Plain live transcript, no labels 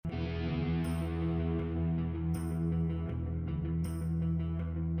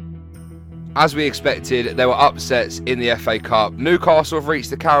As we expected, there were upsets in the FA Cup. Newcastle have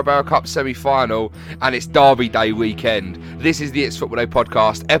reached the Carabao Cup semi-final, and it's Derby Day weekend. This is the It's Football Day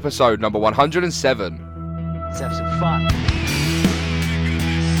podcast, episode number 107. Let's have some fun.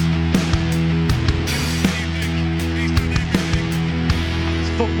 It's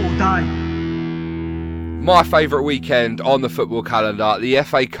football day. My favourite weekend on the football calendar, the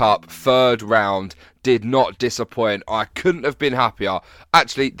FA Cup third round, did not disappoint. I couldn't have been happier.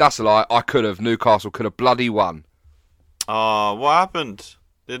 Actually, that's a lie. I could have. Newcastle could have bloody won. Oh, what happened?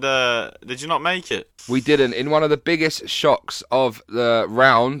 Did you not make it? We didn't. In one of the biggest shocks of the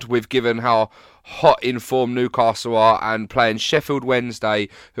round, we've given how hot in form Newcastle are and playing Sheffield Wednesday,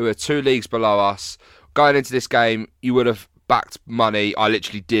 who are 2 leagues below us. Going into this game, you would have backed money. I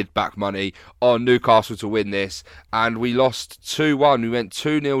literally did back money on Newcastle to win this, and we lost 2-1. We went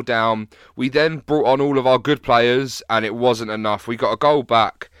 2-0 down. We then brought on all of our good players, and it wasn't enough. We got a goal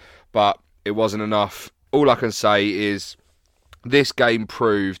back, but it wasn't enough. All I can say is this game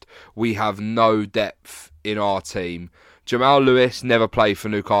proved we have no depth in our team. Jamal Lewis, never play for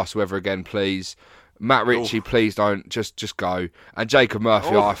Newcastle ever again, please. Matt Ritchie, please don't. Just go. And Jacob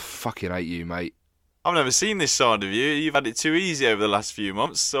Murphy, I fucking hate you, mate. I've never seen this side of you. You've had it too easy over the last few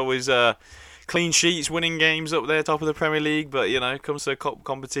months. Always clean sheets, winning games up there, top of the Premier League. But, comes to a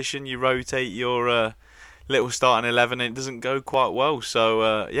competition, you rotate your little starting 11 and it doesn't go quite well.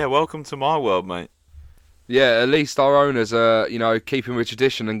 So, welcome to my world, mate. Yeah, at least our owners are, keeping with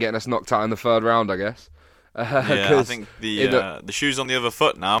tradition and getting us knocked out in the third round, I guess. I think the shoe's on the other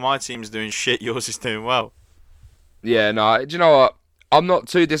foot now. My team's doing shit, yours is doing well. Yeah, no, do you know what? I'm not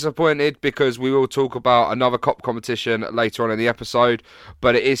too disappointed because we will talk about another cup competition later on in the episode,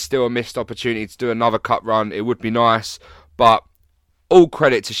 but it is still a missed opportunity to do another cup run. It would be nice, but all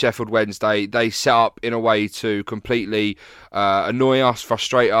credit to Sheffield Wednesday. They set up in a way to completely annoy us,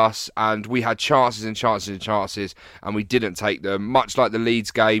 frustrate us, and we had chances and chances and chances, and we didn't take them, much like the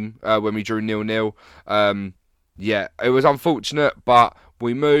Leeds game when we drew 0-0. It was unfortunate, but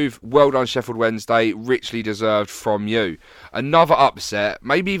we move. Well done, Sheffield Wednesday. Richly deserved from you. Another upset,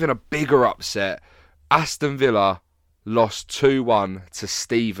 maybe even a bigger upset. Aston Villa lost 2-1 to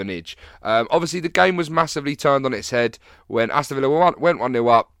Stevenage. Obviously, the game was massively turned on its head when Aston Villa went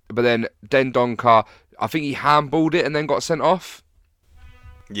 1-0 up, but then Dendoncker, I think he handballed it and then got sent off.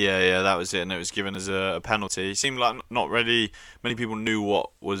 Yeah, that was it, and it was given as a penalty. It seemed like not really many people knew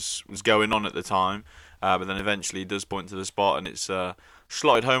what was going on at the time, but then eventually it does point to the spot, and it's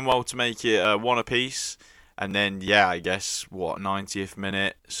slotted home well to make it 1 apiece. And then, I guess, 90th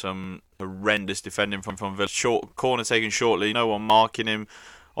minute, some horrendous defending from Villa. Short corner taken shortly, no one marking him.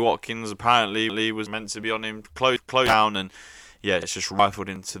 Watkins apparently was meant to be on him, close down, and it's just rifled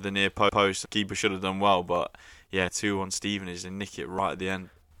into the near post. The keeper should have done well, but 2-1 Stevenage, and nick it right at the end.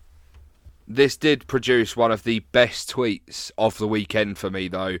 This did produce one of the best tweets of the weekend for me,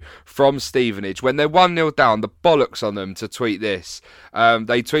 though, from Stevenage. When they're 1-0 down, the bollocks on them to tweet this.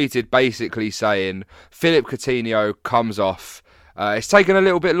 They tweeted basically saying, Philip Coutinho comes off. It's taken a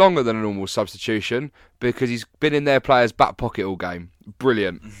little bit longer than a normal substitution because he's been in their players' back pocket all game.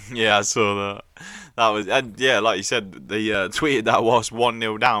 Brilliant. Yeah, I saw that. That was, and like you said, they tweeted that whilst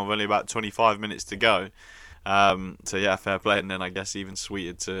 1-0 down with only about 25 minutes to go. Fair play, and then I guess even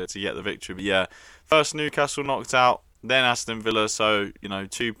sweeter to get the victory. But first Newcastle knocked out, then Aston Villa. So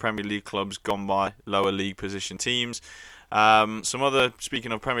 2 Premier League clubs gone by, lower league position teams. Some other,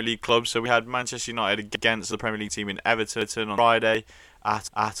 speaking of Premier League clubs, so we had Manchester United against the Premier League team in Everton on Friday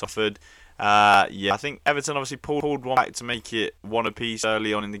at Oxford. I think Everton obviously pulled one back to make it 1 apiece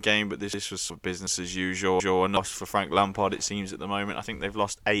early on in the game, but this was sort of business as usual. And loss for Frank Lampard, it seems, at the moment. I think they've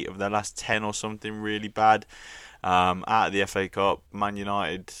lost 8 of their last 10 or something really bad. Out of the FA Cup, Man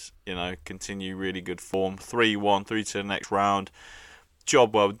United, continue really good form. 3-1, through to the next round.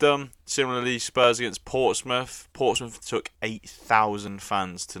 Job well done. Similarly, Spurs against Portsmouth. Portsmouth took 8,000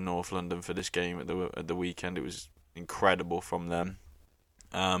 fans to North London for this game at the weekend. It was incredible from them.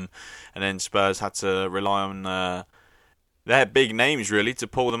 And then Spurs had to rely on their big names really to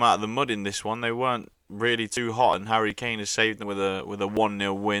pull them out of the mud in this one. They weren't really too hot, and Harry Kane has saved them with a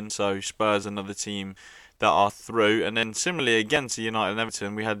 1-0 win. So Spurs, another team that are through. And then similarly again to United and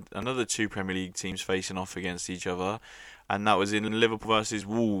Everton, we had another 2 Premier League teams facing off against each other, and that was in Liverpool versus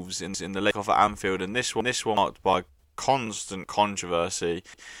Wolves in the Lake off at Anfield. And this one marked by constant controversy,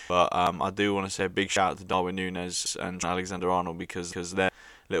 but I do want to say a big shout out to Darwin Núñez and Alexander-Arnold because their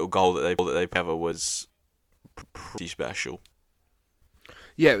little goal that they put together was pretty special.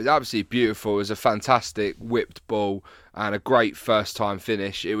 Yeah, it was absolutely beautiful. It was a fantastic whipped ball and a great first time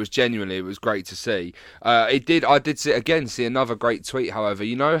finish. It was great to see. I did see another great tweet. However,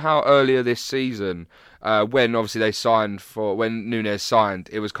 you know how earlier this season, when obviously when Nunes signed,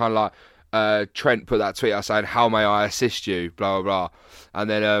 it was kind of like Trent put that tweet out saying, "How may I assist you?" Blah blah blah, and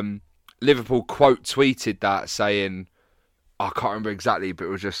then Liverpool quote tweeted that saying, I can't remember exactly, but it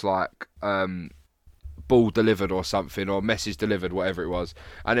was just like ball delivered or something, or message delivered, whatever it was.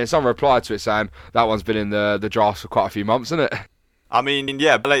 And then someone replied to it saying that one's been in the drafts for quite a few months, isn't it? I mean,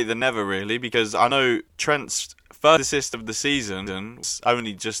 yeah, later than never, really, because I know Trent's first assist of the season was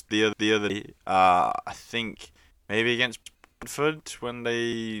only just the other. I think maybe against Brentford when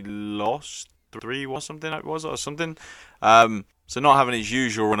they lost 3 or something. It was or something. So not having his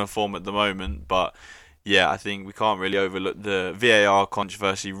usual run of form at the moment, but yeah, I think we can't really overlook the VAR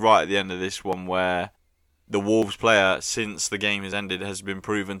controversy right at the end of this one, where the Wolves player, since the game has ended, has been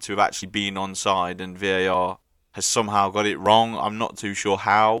proven to have actually been onside, and VAR has somehow got it wrong. I'm not too sure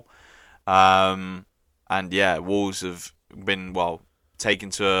how. And yeah, Wolves have been, taken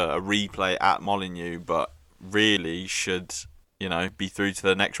to a replay at Molineux, but really should, be through to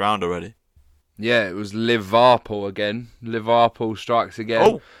the next round already. Yeah, it was Liverpool again. Liverpool strikes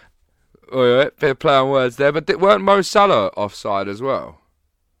again. Oh yeah, bit of play on words there, but weren't Mo Salah offside as well?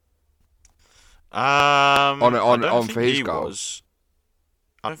 On for his goal.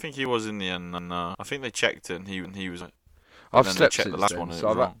 I don't think he was in the end. I think they checked it, and he was. I've slept since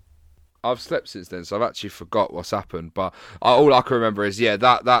then. I've slept since then, so I've actually forgot what's happened. But all I can remember is,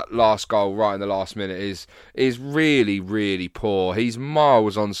 that last goal right in the last minute is really, really poor. He's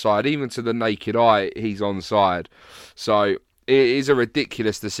miles onside, even to the naked eye. He's onside, so it is a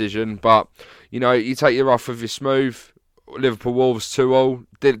ridiculous decision. But you take your rough with your smooth. Liverpool Wolves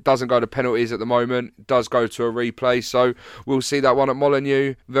 2-2. Doesn't go to penalties at the moment. Does go to a replay, so we'll see that one at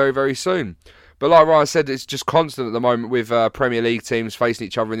Molineux very, very soon. But like Ryan said, it's just constant at the moment with Premier League teams facing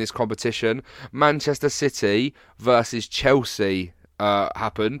each other in this competition. Manchester City versus Chelsea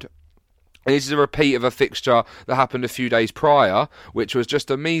happened. And this is a repeat of a fixture that happened a few days prior, which was just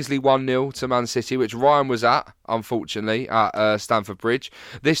a measly 1-0 to Man City, which Ryan was at, unfortunately, at Stamford Bridge.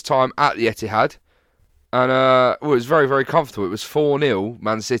 This time at the Etihad. And it was very, very comfortable. It was 4-0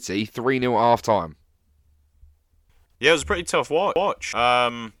 Man City, 3-0 at half-time. Yeah, it was a pretty tough watch.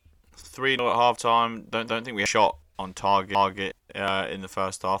 3-0 at half-time. Don't think we had a shot on target in the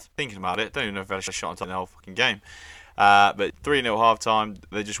first half. Thinking about it, don't even know if we had a shot on target in the whole fucking game. But 3-0 at half-time.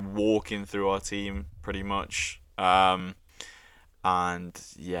 They're just walking through our team pretty much. And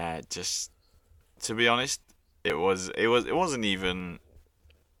yeah, just to be honest, it wasn't even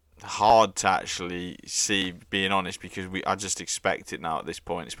hard to actually see, being honest, because I just expect it now at this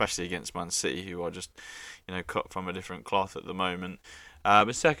point, especially against Man City, who are just cut from a different cloth at the moment.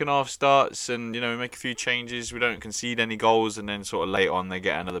 But second half starts, and we make a few changes. We don't concede any goals, and then sort of late on they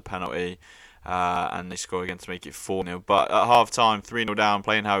get another penalty, and they score again to make it 4-0. But at half time, 3-0 down,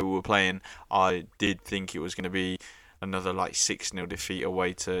 playing how we were playing, I did think it was going to be another 6-0 defeat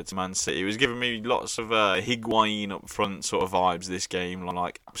away to Man City. It was giving me lots of Higuain up front sort of vibes this game,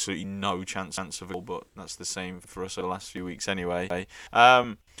 absolutely no chance of it, but that's the same for us over the last few weeks anyway.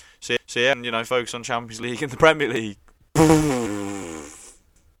 So yeah, focus on Champions League and the Premier League.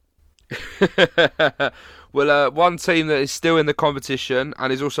 Well, one team that is still in the competition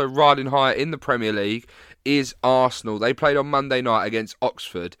and is also riding high in the Premier League is Arsenal. They played on Monday night against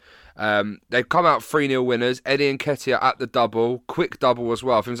Oxford. They've come out 3-0 winners. Eddie Nketiah at the double. Quick double as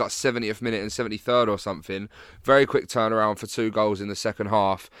well. I think it was 70th minute and 73rd or something. Very quick turnaround for 2 goals in the second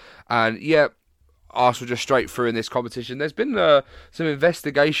half. And yeah, Arsenal just straight through in this competition. There's been some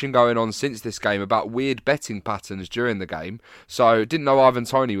investigation going on since this game about weird betting patterns during the game. So didn't know Ivan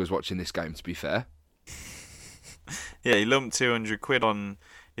Toney was watching this game, to be fair. Yeah, he lumped 200 quid on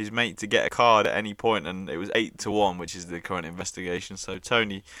his mate to get a card at any point, and it was 8-1, which is the current investigation. So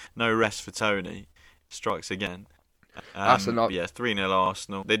Toney, no rest for Toney, strikes again. That's enough. Yeah, 3-0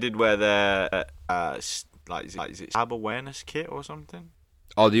 Arsenal. They did wear their is it stab awareness kit or something?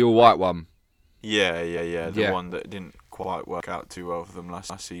 Oh, the all white one. Yeah. The one that didn't quite work out too well for them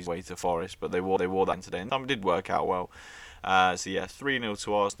last season, way to Forest, but they wore that today, and some did work out well. So yeah, 3-0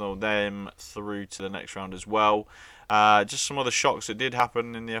 to Arsenal, them through to the next round as well. Just some other shocks that did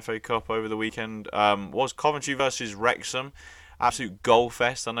happen in the FA Cup over the weekend was Coventry versus Wrexham. Absolute goal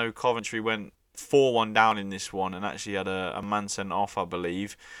fest. I know Coventry went 4-1 down in this one and actually had a man sent off, I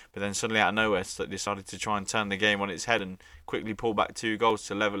believe. But then suddenly out of nowhere, decided to try and turn the game on its head and quickly pull back 2 goals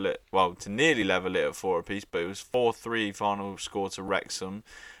to level it. Well, to nearly level it at 4 apiece. But it was 4-3 final score to Wrexham.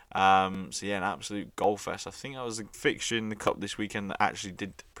 So yeah, an absolute goal fest. I think that was a fixture in the cup this weekend that actually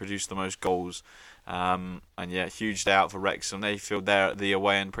did produce the most goals. And yeah, huge day out for Wrexham. They feel they're at the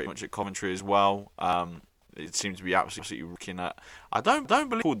away end pretty much at Coventry as well. It seems to be absolutely looking at. I don't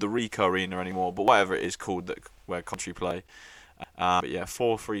believe it's called the Ricoh Arena anymore, but whatever it is called that where Coventry play. But yeah,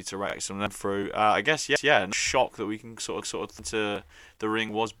 4-3 to Wrexham. Then through, I guess yeah. Shock that we can sort of to the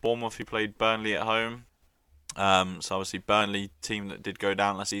ring was Bournemouth, who played Burnley at home. So obviously Burnley, team that did go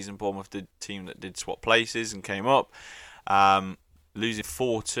down last season. Bournemouth, team that did swap places and came up. Losing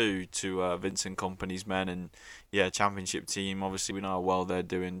 4-2 to Vincent Kompany's men, and yeah, Championship team. Obviously, we know how well they're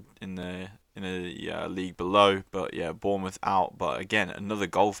doing in the league below. But yeah, Bournemouth out. But again, another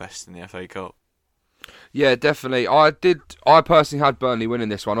goal fest in the FA Cup. Yeah, definitely. I personally had Burnley winning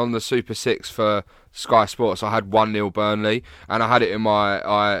this one on the Super 6 for Sky Sports. I had 1-0 Burnley, and I had it in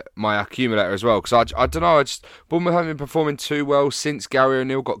my accumulator as well. Because I don't know, Bournemouth haven't been performing too well since Gary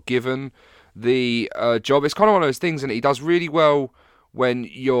O'Neill got given the job. It's kind of one of those things, and he does really well when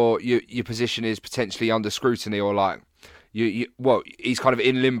your position is potentially under scrutiny, or like he's kind of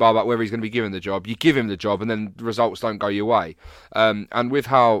in limbo about whether he's going to be given the job. You give him the job, and then the results don't go your way. And with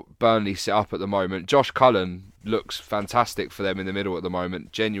how Burnley sit up at the moment, Josh Cullen looks fantastic for them in the middle at the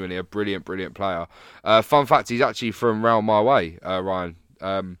moment. Genuinely a brilliant player. Fun fact, he's actually from round my way, Ryan.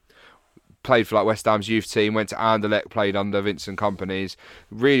 Played for like West Ham's youth team, went to Anderlecht, played under Vincent Kompany's.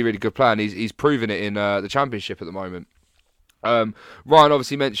 Really good player, and he's proven it in the Championship at the moment. Ryan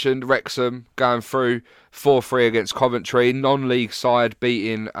obviously mentioned Wrexham going through 4-3 against Coventry, non-league side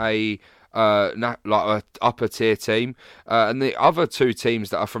beating a upper tier team, and the other two teams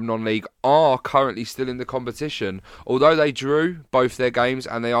that are from non-league are currently still in the competition, although they drew both their games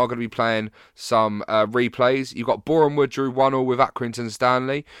and they are going to be playing some replays. You've got Boreham Wood drew 1-1 with Accrington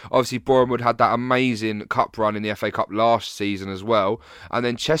Stanley. Obviously Boreham Wood had that amazing cup run in the FA Cup last season as well, and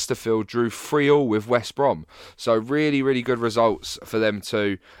then Chesterfield drew 3-3 with West Brom. So really good results for them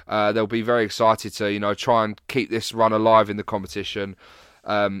too. They'll be very excited to try and keep this run alive in the competition.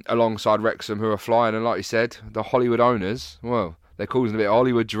 Alongside Wrexham, who are flying, and like you said, the Hollywood owners, well, they're causing a bit of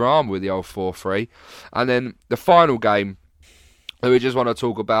Hollywood drama with the old 4-3. And then the final game that we just want to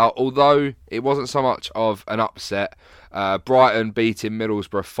talk about, although it wasn't so much of an upset, Brighton beating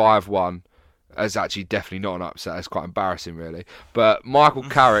Middlesbrough 5-1. It's actually definitely not an upset. It's quite embarrassing, really. But Michael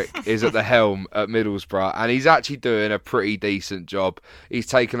Carrick is at the helm at Middlesbrough, and he's actually doing a pretty decent job. He's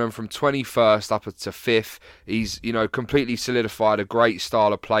taken them from 21st up to 5th. He's, completely solidified a great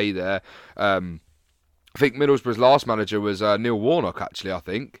style of play there. I think Middlesbrough's last manager was Neil Warnock, actually, I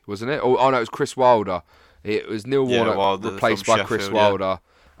think, wasn't it? No, it was Chris Wilder. It was Neil Warnock replaced by Chris Wilder.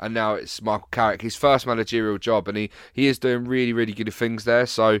 And now it's Michael Carrick, his first managerial job, and he is doing really good things there.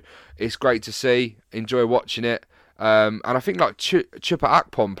 So it's great to see. Enjoy watching it. And I think like Chupa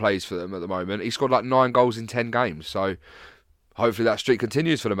Akpom plays for them at the moment. He scored like 9 goals in 10 games. So hopefully that streak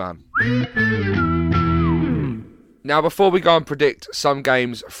continues for the man. Now, before we go and predict some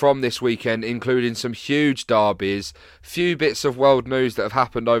games from this weekend, including some huge derbies, few bits of world news that have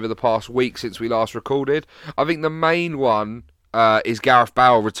happened over the past week since we last recorded, I think the main one is Gareth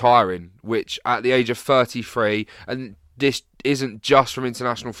Bale retiring, which at the age of 33, and this isn't just from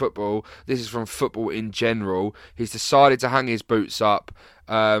international football, this is from football in general, he's decided to hang his boots up.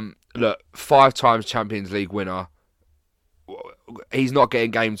 Look, 5 times Champions League winner. He's not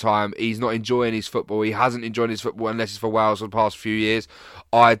getting game time. He's not enjoying his football. He hasn't enjoyed his football unless it's for Wales for the past few years.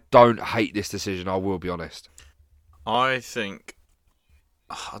 I don't hate this decision, I will be honest. I think...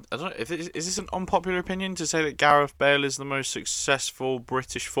 I don't know, is this an unpopular opinion to say that Gareth Bale is the most successful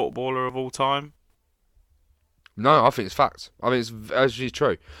British footballer of all time? No, I think it's fact. I mean, it's actually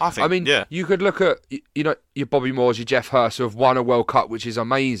true. Yeah. You could look at your Bobby Moores, your Jeff Hurst, who have won a World Cup, which is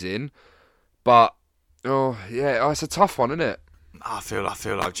amazing. But it's a tough one, isn't it? I feel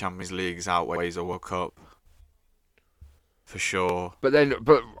like Champions League outweighs a World Cup for sure. But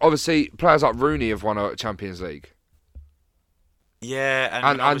obviously players like Rooney have won a Champions League.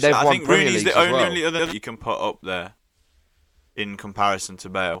 Yeah, and they've won I think Premier Rooney's Leagues the as well. only other you can put up there in comparison to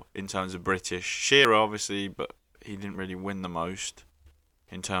Bale in terms of British. Shearer, obviously, but he didn't really win the most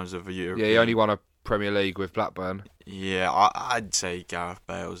in terms of a European. Yeah, he only won a Premier League with Blackburn. Yeah, I'd say Gareth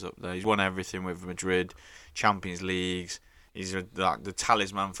Bale's up there. He's won everything with Madrid, Champions Leagues. He's like the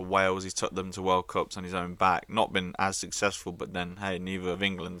talisman for Wales. He's took them to World Cups on his own back. Not been as successful, but then, hey, neither of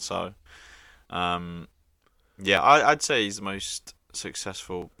England. So, yeah, I'd say he's the most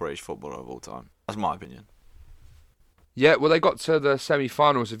successful British footballer of all time. That's my opinion. Yeah, well, they got to the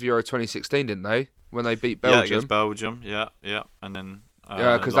semi-finals of Euro 2016, didn't they? When they beat Belgium. Yeah, against Belgium. Yeah. And then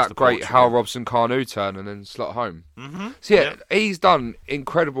because lost that to great Portugal. Hal Robson-Kanu turn and then slot home. Mm-hmm. So yeah, he's done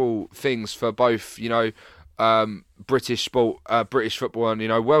incredible things for both, British sport, British football,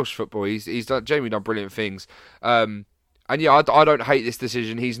 and Welsh football. He's genuinely done brilliant things. And yeah, I don't hate this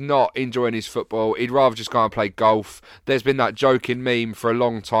decision. He's not enjoying his football. He'd rather just go and play golf. There's been that joking meme for a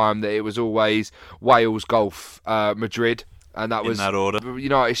long time that it was always Wales, golf, Madrid, and that was in that order.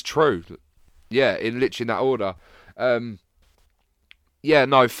 It's true. Yeah, literally in that order. Yeah,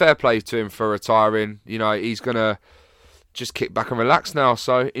 no, fair play to him for retiring. He's gonna just kick back and relax now.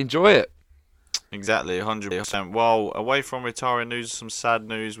 So enjoy it. Exactly, 100%. Well, away from retiring news, some sad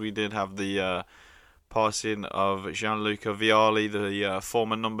news. We did have the passing of Gianluca Vialli, the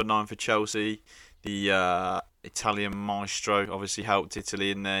former number 9 for Chelsea, the Italian maestro. Obviously helped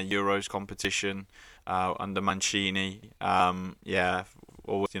Italy in their Euros competition under Mancini.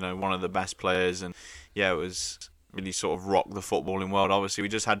 Always, one of the best players, and it was really sort of rocked the footballing world. Obviously, we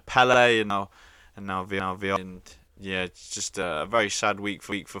just had Pele and now Vialli, and it's just a very sad week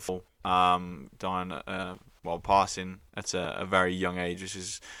for football. Dying, passing at a very young age, which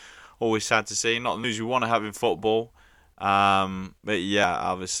is always sad to see. Not the news we want to have in football, but yeah,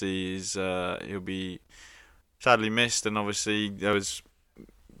 obviously he'll be sadly missed, and obviously there was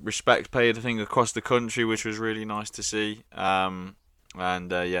respect paid, I think, across the country, which was really nice to see.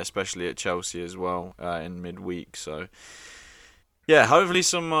 Especially at Chelsea as well in midweek. So yeah, hopefully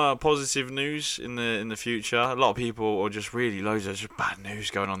some positive news in the future. A lot of people are just really loads of just bad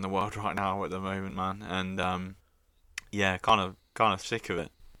news going on in the world right now at the moment, man. And kind of sick of it.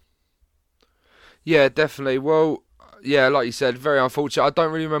 Yeah, definitely. Well, yeah, like you said, very unfortunate. I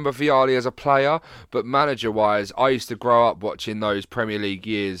don't really remember Vialli as a player, but manager-wise, I used to grow up watching those Premier League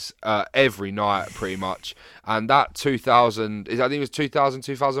years every night, pretty much. And that 2000, I think it was 2000,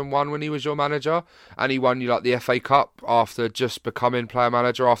 2001 when he was your manager, and he won the FA Cup after just becoming player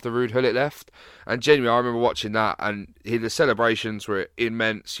manager after Ruud Gullit left. And genuinely, I remember watching that, and the celebrations were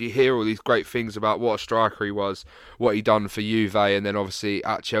immense. You hear all these great things about what a striker he was, what he done for Juve, and then obviously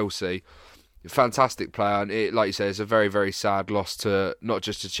at Chelsea. Fantastic player, and like you say, it's a very, very sad loss to not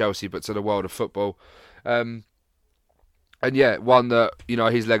just to Chelsea but to the world of football. And yeah, one that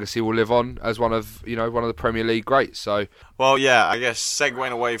his legacy will live on as one of the Premier League greats. So, well, yeah, I guess segueing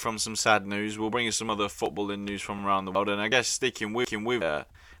away from some sad news, we'll bring you some other footballing news from around the world, and I guess sticking with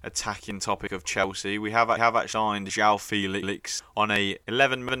attacking topic of Chelsea, we have actually signed João Felix on a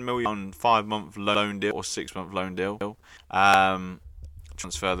 11 million 5-month loan deal or 6-month loan deal.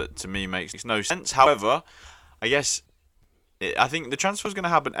 Transfer that to me makes no sense. However, I think the transfer is going to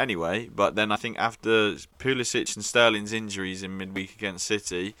happen anyway, but then I think after Pulisic and Sterling's injuries in midweek against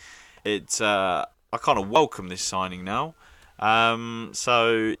City, I kind of welcome this signing now.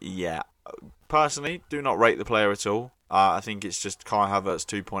 So yeah, personally, do not rate the player at all. I think it's just Kai Havertz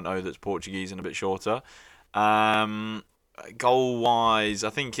 2.0 that's Portuguese and a bit shorter. Goal-wise, I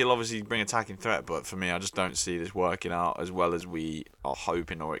think he'll obviously bring attacking threat, but for me, I just don't see this working out as well as we are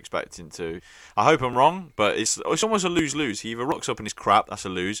hoping or expecting to. I hope I'm wrong, but it's almost a lose-lose. He either rocks up and he's crap, that's a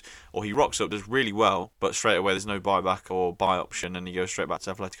lose, or he rocks up, does really well, but straight away there's no buyback or buy option, and he goes straight back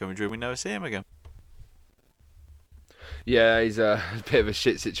to Atletico Madrid. We never see him again. Yeah, he's a bit of a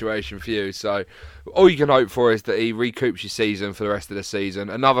shit situation for you. So all you can hope for is that he recoups your season for the rest of the season.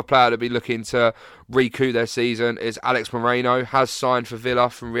 Another player to be looking to recoup their season is Alex Moreno. Has signed for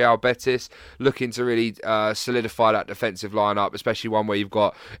Villa from Real Betis, looking to really solidify that defensive lineup, especially one where you've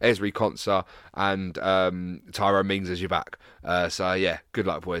got Ezri Konsa and Tyrone Mings as your back. So yeah, good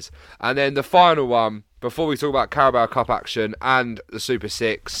luck, boys. And then the final one, before we talk about Carabao Cup action and the Super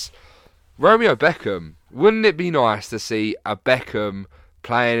Six, Romeo Beckham. Wouldn't it be nice to see a Beckham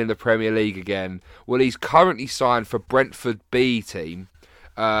playing in the Premier League again? Well, he's currently signed for Brentford B team.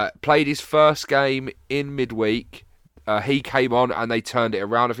 Played his first game in midweek. He came on and they turned it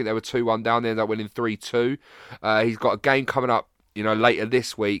around. I think they were 2-1 down. They ended up winning 3-2. He's got a game coming up, later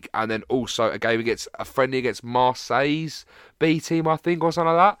this week, and then also a friendly against Marseille's B team, I think, or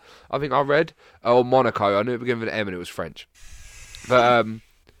something like that. I think I read, or Monaco. I knew it began with an M and it was French. But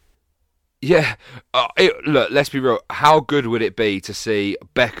yeah, look, let's be real. How good would it be to see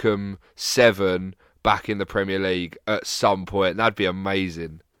Beckham 7 back in the Premier League at some point? That'd be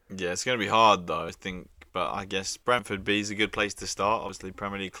amazing. Yeah, it's going to be hard though, I think. But I guess Brentford B is a good place to start. Obviously,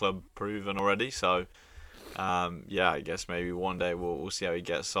 Premier League club proven already. So, I guess maybe one day we'll see how he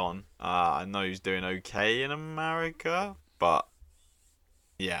gets on. I know he's doing okay in America, but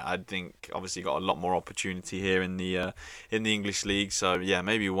yeah, I think obviously got a lot more opportunity here in the English league. So yeah,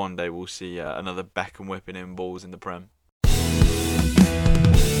 maybe one day we'll see another Beckham whipping in balls in the Prem.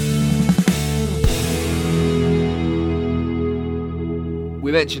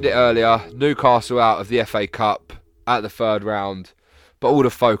 We mentioned it earlier, Newcastle out of the FA Cup at the third round, but all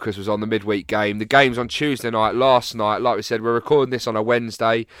the focus was on the midweek game. The game's on Tuesday night, last night. Like we said, we're recording this on a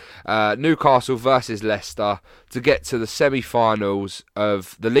Wednesday. Newcastle versus Leicester to get to the semi-finals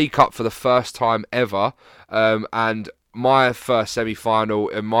of the League Cup for the first time ever, and my first semi-final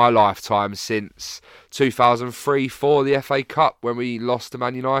in my lifetime since 2003 for the FA Cup when we lost to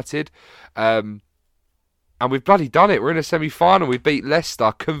Man United. And we've bloody done it. We're in a semi-final. We beat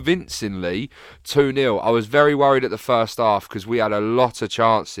Leicester convincingly 2-0. I was very worried at the first half because we had a lot of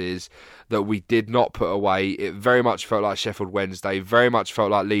chances that we did not put away. It very much felt like Sheffield Wednesday, very much felt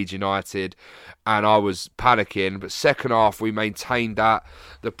like Leeds United, and I was panicking. But second half, we maintained that.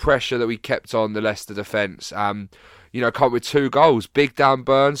 The pressure that we kept on the Leicester defence. Come up with 2 goals. Big Dan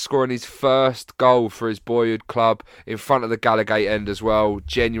Burns scoring his first goal for his boyhood club in front of the Gallagate end as well.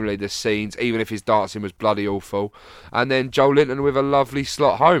 Genuinely the scenes, even if his dancing was bloody awful. And then Joe Linton with a lovely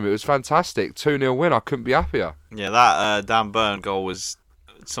slot home. It was fantastic. 2-0 win. I couldn't be happier. Yeah, that Dan Burn goal was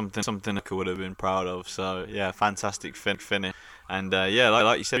something I would have been proud of. So, yeah, fantastic finish. And,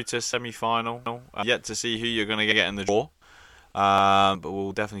 like you said, to a semi-final. Yet to see who you're going to get in the draw. But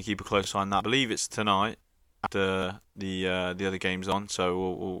we'll definitely keep a close eye on that. I believe it's tonight after the other game's on,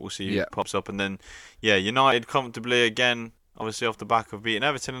 so we'll see who pops up. And then United comfortably again, obviously off the back of beating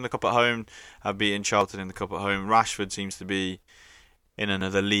Everton in the cup at home, beating Charlton in the cup at home. Rashford seems to be in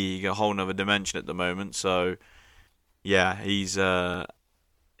another league, a whole other dimension at the moment. So he's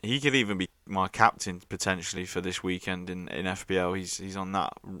he could even be my captain potentially for this weekend in FPL. He's on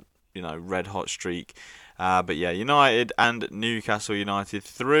that red hot streak. But United and Newcastle United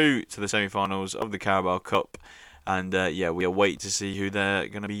through to the semi-finals of the Carabao Cup, and we await to see who they're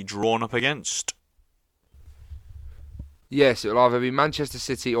going to be drawn up against. Yes, it'll either be Manchester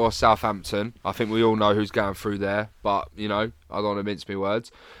City or Southampton. I think we all know who's going through there, but I don't want to mince my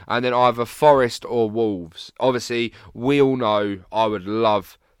words. And then either Forest or Wolves. Obviously, we all know I would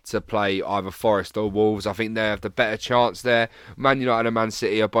love to play either Forest or Wolves. I think they have the better chance there. Man United and Man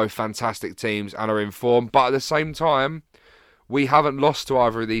City are both fantastic teams and are in form, but at the same time, we haven't lost to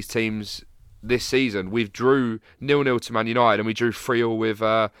either of these teams this season. We've drew 0-0 to Man United and we drew 3-3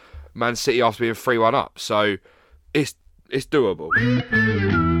 with Man City after being 3-1 up, so it's doable.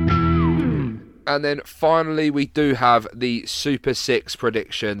 And then finally, we do have the Super 6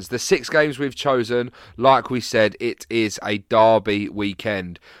 predictions. The 6 games we've chosen, like we said, it is a derby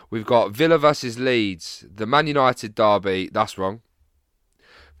weekend. We've got Villa versus Leeds, the Man United derby. That's wrong.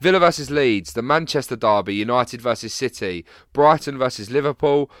 Villa versus Leeds, the Manchester derby, United versus City, Brighton versus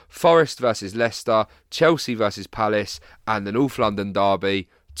Liverpool, Forest versus Leicester, Chelsea versus Palace, and the North London derby,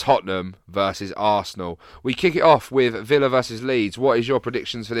 Tottenham versus Arsenal. We kick it off with Villa versus Leeds. What is your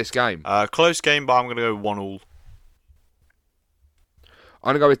predictions for this game? Close game, but I'm going to go 1-1.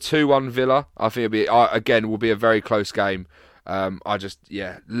 I'm going to go with 2-1 Villa. I think will be a very close game.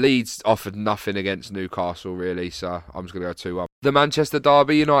 Leeds offered nothing against Newcastle really, so I'm just going to go 2-1. The Manchester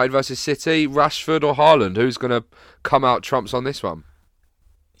derby, United versus City, Rashford or Haaland? Who's going to come out trumps on this one?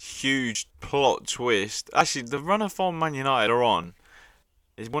 Huge plot twist. Actually, the run of form Man United are on,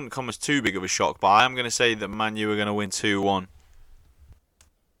 it wouldn't come as too big of a shock, but I am going to say that Man U are going to win 2-1.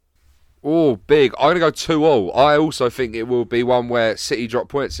 Oh, big. I'm going to go 2-2. I also think it will be one where City drop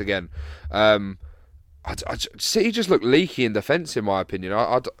points again. City just look leaky in defence, in my opinion.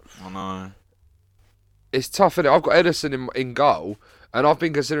 I know. It's tough, isn't it? I've got Ederson in goal, and I've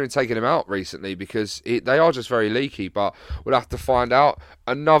been considering taking him out recently because they are just very leaky, but we'll have to find out.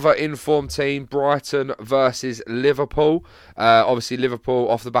 Another informed team, Brighton versus Liverpool. Obviously, Liverpool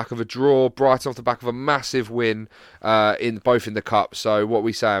off the back of a draw, Brighton off the back of a massive win in the Cup. So, what are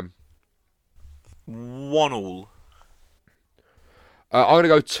we saying? 1-1. I'm going to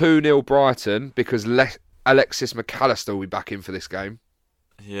go 2-0 Brighton because Alexis McAllister will be back in for this game.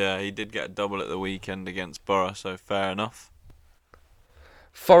 Yeah, he did get a double at the weekend against Borough, so fair enough.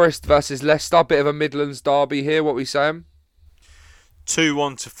 Forest versus Leicester, bit of a Midlands derby here. What are we saying?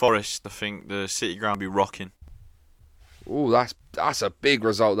 2-1 to Forest. I think the City ground will be rocking. Oh, that's a big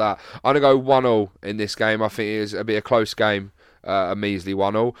result, that. I'm going to go 1-0 in this game. I think it'll be a close game, a measly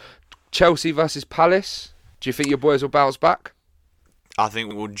 1-0. Chelsea versus Palace. Do you think your boys will bounce back? I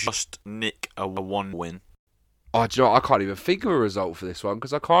think we'll just nick a 1 win. Oh, do you know what? I can't even think of a result for this one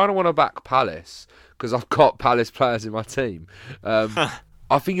because I kind of want to back Palace because I've got Palace players in my team.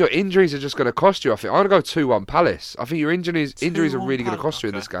 I think your injuries are just going to cost you. I'm going to go 2-1 Palace. I think your injuries are really going to cost you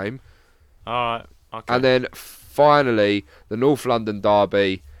in this game. All right. Okay. And then finally, the North London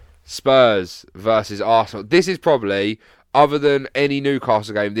derby, Spurs versus Arsenal. This is probably, other than any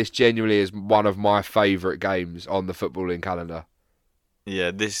Newcastle game, this genuinely is one of my favourite games on the footballing calendar.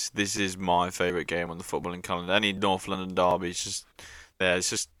 Yeah, this is my favourite game on the footballing calendar. Any North London derby, it's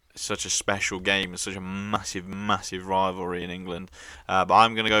just such a special game. It's such a massive, massive rivalry in England. But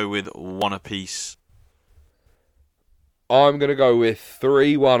I'm going to go with 1 apiece. I'm going to go with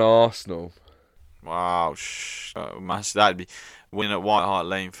 3-1 Arsenal. Wow, massive. That'd be winning at White Hart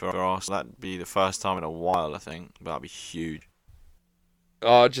Lane for Arsenal. That'd be the first time in a while, I think. But that'd be huge.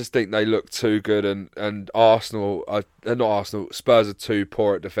 I just think they look too good, and Arsenal, not Arsenal, Spurs are too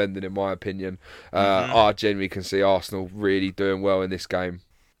poor at defending, in my opinion. I genuinely can see Arsenal really doing well in this game.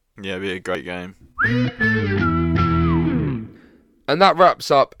 Yeah, it'd be a great game. And that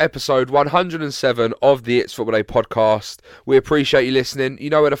wraps up episode 107 of the It's Football Day podcast. We appreciate you listening. You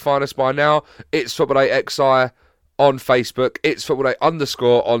know where to find us by now. It's Football Day XI on Facebook. It's Football Day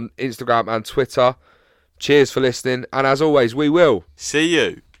 _ on Instagram and Twitter. Cheers for listening, and as always, we will see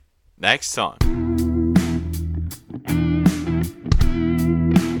you next time.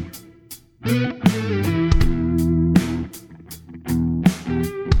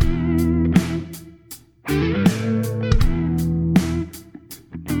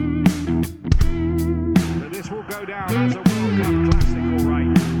 This will go down as a World Cup classic, all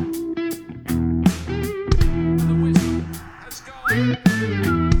right. The whistle has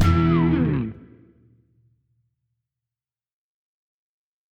gone.